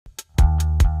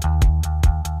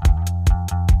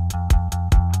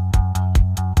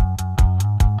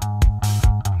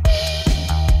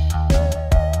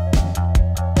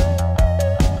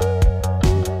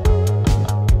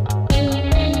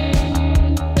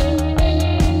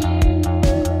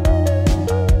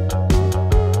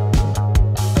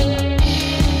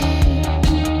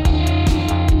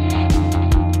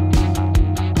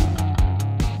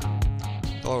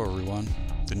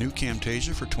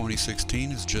Camtasia for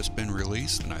 2016 has just been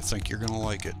released, and I think you're going to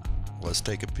like it. Let's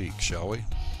take a peek, shall we?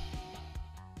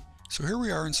 So here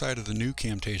we are inside of the new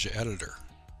Camtasia editor.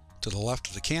 To the left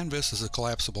of the canvas is a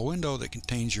collapsible window that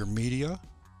contains your media,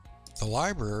 the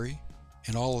library,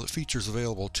 and all of the features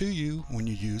available to you when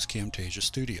you use Camtasia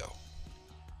Studio.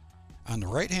 On the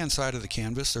right hand side of the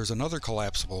canvas there's another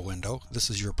collapsible window. This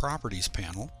is your properties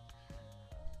panel.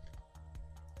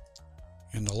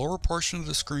 And the lower portion of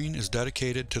the screen is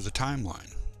dedicated to the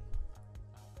timeline.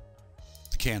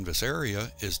 The canvas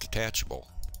area is detachable.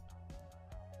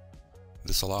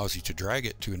 This allows you to drag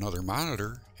it to another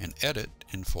monitor and edit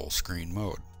in full screen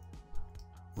mode.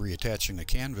 Reattaching the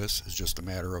canvas is just a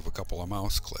matter of a couple of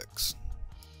mouse clicks.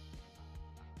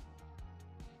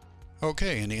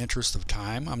 Okay, in the interest of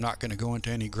time, I'm not going to go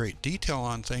into any great detail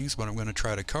on things, but I'm going to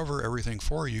try to cover everything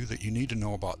for you that you need to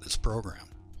know about this program.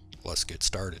 Let's get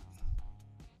started.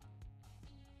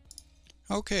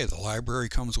 Okay, the library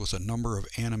comes with a number of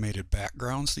animated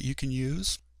backgrounds that you can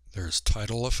use. There's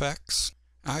title effects,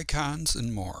 icons,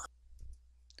 and more.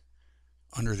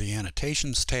 Under the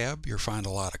Annotations tab, you'll find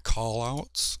a lot of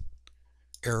callouts,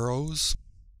 arrows,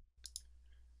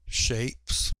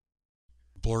 shapes,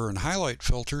 blur and highlight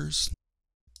filters,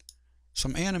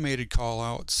 some animated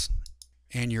callouts,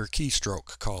 and your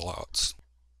keystroke callouts.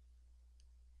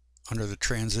 Under the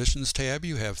Transitions tab,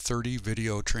 you have 30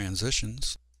 video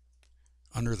transitions.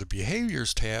 Under the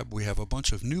Behaviors tab, we have a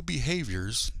bunch of new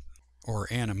behaviors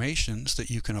or animations that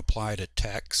you can apply to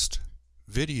text,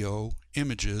 video,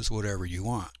 images, whatever you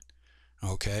want.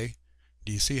 Okay,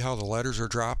 do you see how the letters are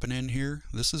dropping in here?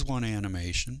 This is one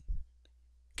animation.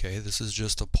 Okay, this is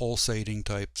just a pulsating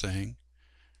type thing.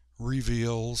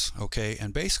 Reveals, okay,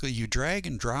 and basically you drag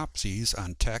and drop these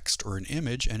on text or an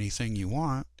image, anything you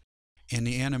want, and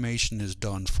the animation is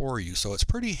done for you. So it's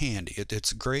pretty handy.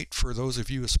 It's great for those of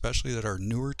you especially that are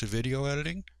newer to video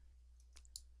editing.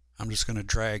 I'm just going to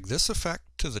drag this effect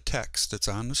to the text that's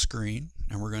on the screen,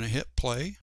 and we're going to hit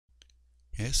play.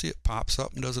 Okay, see it pops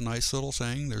up and does a nice little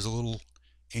thing. There's a little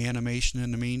animation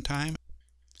in the meantime.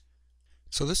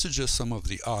 So this is just some of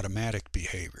the automatic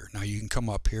behavior. Now you can come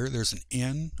up here, there's an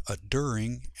in, a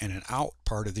during, and an out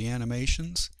part of the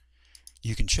animations.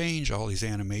 You can change all these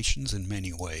animations in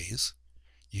many ways.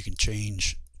 You can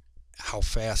change how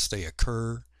fast they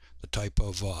occur, the type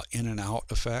of in and out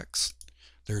effects.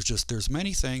 There's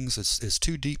many things. It's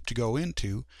too deep to go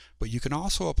into, but you can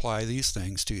also apply these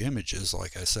things to images,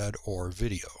 like I said, or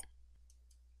video.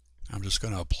 I'm just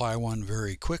going to apply one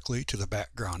very quickly to the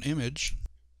background image,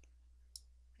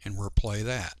 and we'll play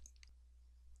that.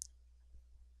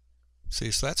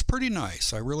 See, so that's pretty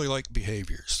nice. I really like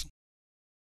behaviors.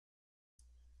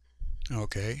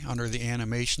 Okay, under the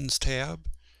Animations tab,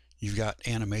 you've got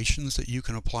animations that you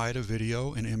can apply to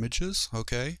video and images.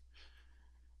 Okay.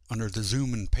 Under the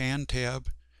Zoom and Pan tab,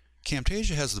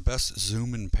 Camtasia has the best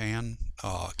zoom and pan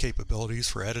capabilities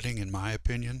for editing, in my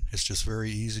opinion. It's just very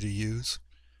easy to use.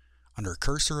 Under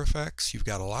Cursor Effects, you've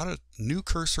got a lot of new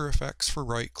cursor effects for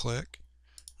right click.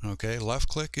 Okay, left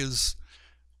click is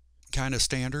kind of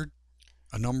standard.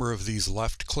 A number of these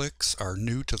left clicks are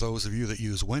new to those of you that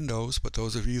use Windows, but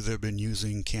those of you that have been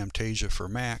using Camtasia for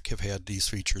Mac have had these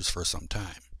features for some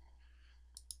time.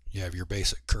 You have your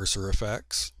basic cursor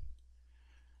effects.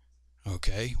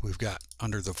 Okay, we've got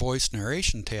under the Voice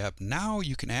Narration tab, now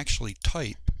you can actually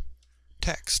type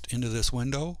text into this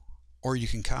window, or you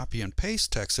can copy and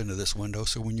paste text into this window,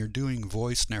 so when you're doing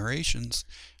voice narrations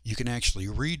you can actually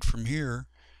read from here,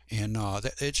 and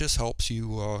it just helps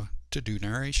you to do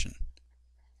narration.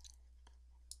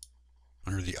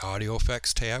 Under the Audio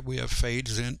Effects tab, we have fade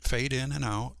in and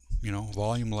out,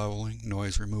 volume leveling,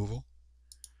 noise removal.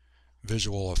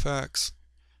 Visual Effects.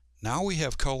 Now we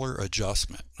have color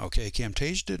adjustment. Okay,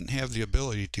 Camtasia didn't have the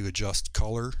ability to adjust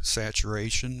color,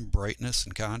 saturation, brightness,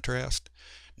 and contrast.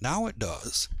 Now it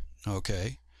does.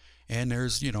 Okay, and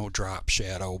there's, drop,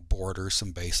 shadow, border,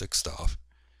 some basic stuff.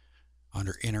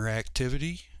 Under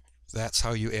interactivity, that's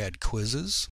how you add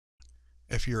quizzes.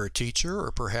 If you're a teacher, or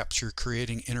perhaps you're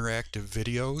creating interactive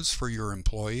videos for your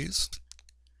employees.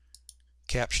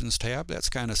 Captions tab, that's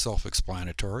kind of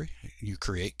self-explanatory. You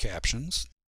create captions.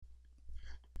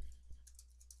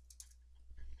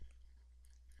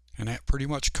 And that pretty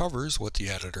much covers what the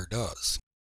editor does.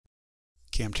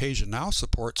 Camtasia now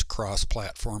supports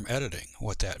cross-platform editing.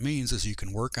 What that means is you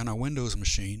can work on a Windows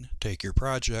machine, take your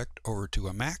project over to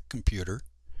a Mac computer,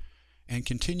 and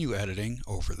continue editing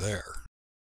over there.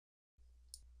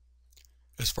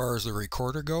 As far as the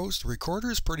recorder goes, the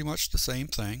recorder is pretty much the same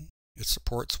thing. It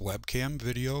supports webcam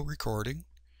video recording.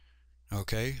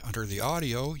 Okay, under the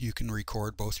audio, you can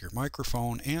record both your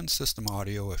microphone and system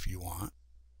audio if you want.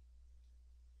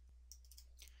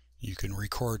 You can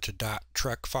record to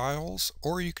 .trek files,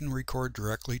 or you can record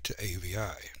directly to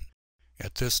AVI.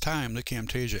 At this time, the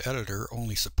Camtasia editor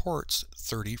only supports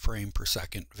 30 frame per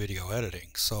second video editing,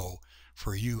 so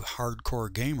for you hardcore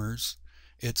gamers,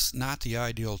 it's not the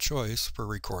ideal choice for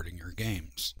recording your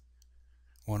games.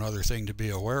 One other thing to be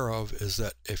aware of is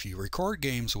that if you record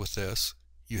games with this,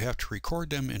 you have to record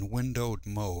them in windowed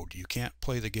mode. You can't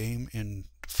play the game in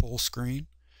full screen.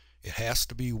 It has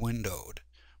to be windowed.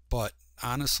 But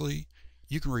honestly,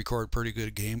 you can record pretty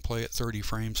good gameplay at 30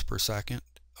 frames per second.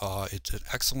 It's an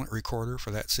excellent recorder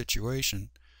for that situation,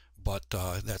 but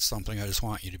that's something I just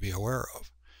want you to be aware of.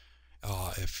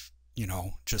 If you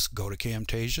know, just go to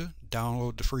Camtasia,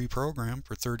 download the free program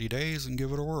for 30 days and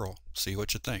give it a whirl. See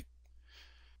what you think.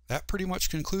 That pretty much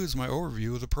concludes my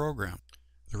overview of the program.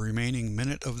 The remaining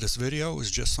minute of this video is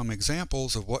just some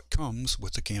examples of what comes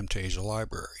with the Camtasia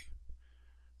library.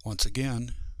 Once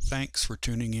again, thanks for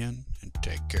tuning in and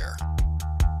take care.